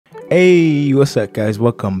Hey, what's up, guys?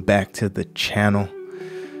 Welcome back to the channel.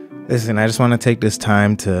 Listen, I just want to take this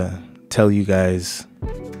time to tell you guys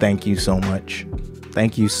thank you so much.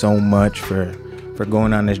 Thank you so much for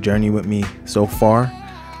going on this journey with me so far.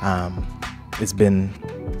 It's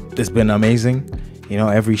been amazing. You know,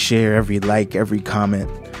 every share, every like, every comment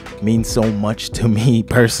means so much to me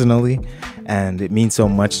personally, and it means so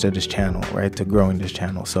much to this channel, right? To growing this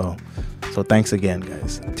channel. So thanks again,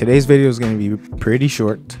 guys. Today's video is going to be pretty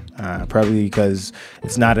short, probably because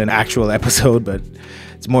it's not an actual episode, but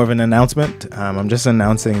it's more of an announcement. I'm just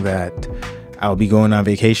announcing that I'll be going on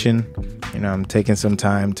vacation. You know, I'm taking some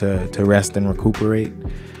time to rest and recuperate.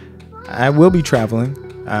 I will be traveling.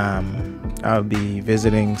 I'll be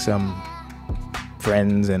visiting some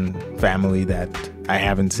friends and family that I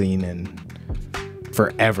haven't seen in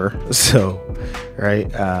forever. So, right,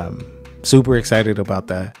 super excited about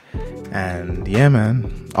that. And yeah,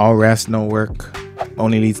 man, all rest, no work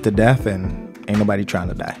only leads to death, and ain't nobody trying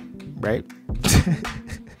to die, right?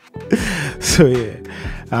 So yeah,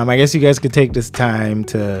 I guess you guys could take this time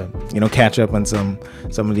to, you know, catch up on some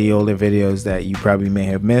of the older videos that you probably may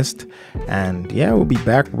have missed. And yeah, we'll be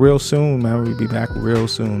back real soon, man. We'll be back real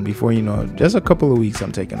soon. Before you know it, just a couple of weeks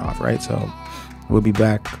I'm taking off, right? So we'll be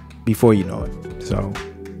back before you know it. So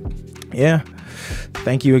yeah,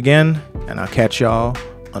 thank you again, and I'll catch y'all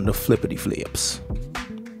on the flippity flips.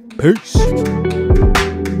 Peace.